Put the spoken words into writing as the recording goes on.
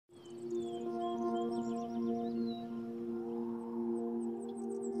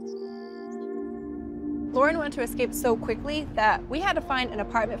Lorin wanted to escape so quickly that we had to find an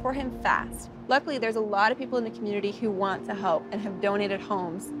apartment for him fast. Luckily, there's a lot of people in the community who want to help and have donated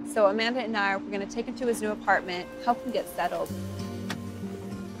homes. So Amanda and I are going to take him to his new apartment, help him get settled.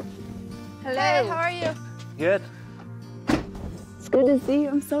 Hello. Hey, how are you? Good. It's good to see you.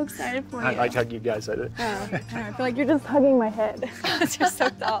 I'm so excited for you. I like hug you guys at it. Oh, I feel like you're just hugging my head. You're so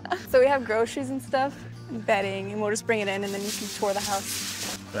tall. So we have groceries and stuff, and bedding, and we'll just bring it in, and then you can tour the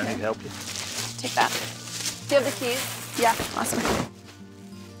house. Do I need to help you? Take that. Do you have the keys? Yeah, awesome.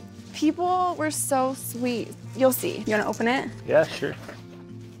 People were so sweet. You'll see. You want to open it? Yeah, sure.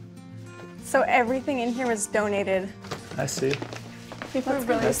 So everything in here was donated. I see. People were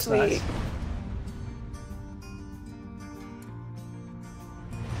really sweet. Nice.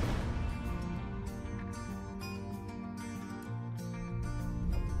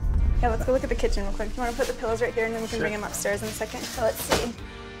 Yeah, let's go look at the kitchen real quick. Do you want to put the pillows right here, and then we can bring them upstairs in a second? So let's see.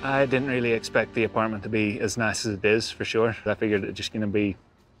 I didn't really expect the apartment to be as nice as it is, for sure. I figured it was just going to be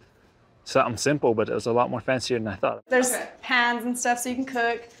something simple, but it was a lot more fancier than I thought. There's pans and stuff so you can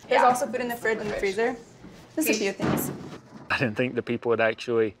cook. There's also food in the fridge and the freezer. There's a few things. I didn't think that people would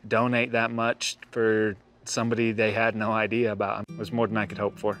actually donate that much for somebody they had no idea about. It was more than I could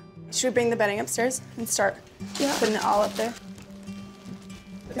hope for. Should we bring the bedding upstairs and start putting it all up there?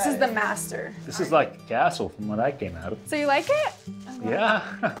 This is the master. This is like a castle from what I came out of. So you like it? Yeah.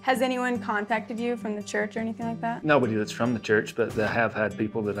 Has anyone contacted you from the church or anything like that? Nobody that's from the church, but I have had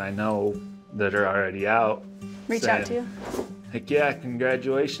people that I know that are already out. Reach out to you? Like, yeah,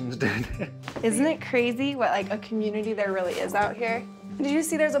 congratulations, dude. Isn't it crazy what like a community there really is out here? Did you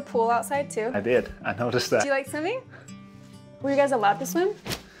see there's a pool outside too? I did. I noticed that. Do you like swimming? Were you guys allowed to swim?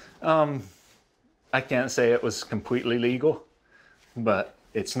 I can't say it was completely legal, but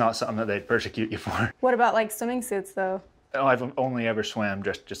it's not something that they'd persecute you for. What about like swimming suits though? Oh, I've only ever swam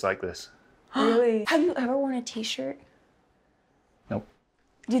just like this. Really? Have you ever worn a t-shirt? Nope.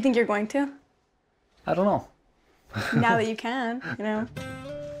 Do you think you're going to? I don't know. Now that you can, you know.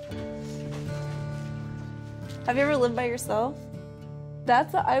 Have you ever lived by yourself?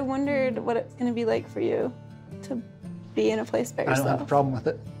 I wondered what it's gonna be like for you to be in a place by yourself. I don't have a problem with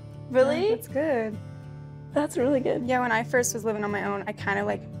it. Really? That's good. That's really good. Yeah, when I first was living on my own, I kind of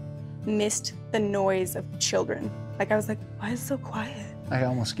like missed the noise of children. Like I was like, why is it so quiet? I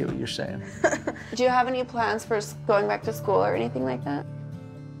almost get what you're saying. Do you have any plans for going back to school or anything like that?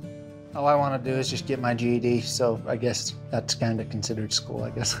 All I want to do is just get my GED, so I guess that's kind of considered school, I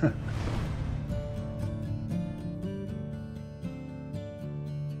guess.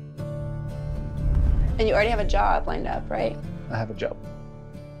 And you already have a job lined up, right? I have a job.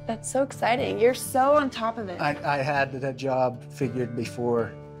 That's so exciting. You're so on top of it. I had that job figured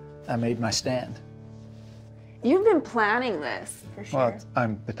before I made my stand. You've been planning this, for sure. Well,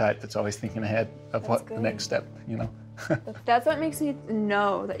 I'm the type that's always thinking ahead of what the next step, you know? That's what makes me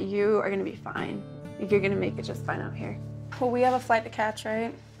know that you are gonna be fine. You're gonna make it just fine out here. Well, we have a flight to catch,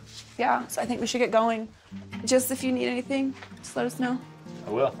 right? Yeah, so I think we should get going. Just if you need anything, just let us know. I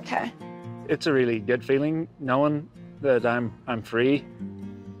will. Okay. It's a really good feeling knowing that I'm free,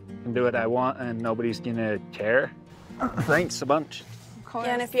 can do what I want, and nobody's gonna care. Thanks a bunch. Of course.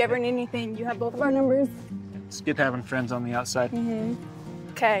 Yeah, and if you ever need anything, you have both of our numbers. It's good having friends on the outside.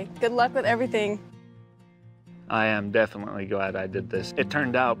 Okay, good luck with everything. I am definitely glad I did this. It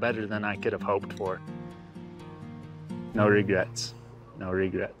turned out better than I could have hoped for. No regrets. No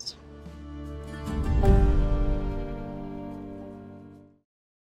regrets.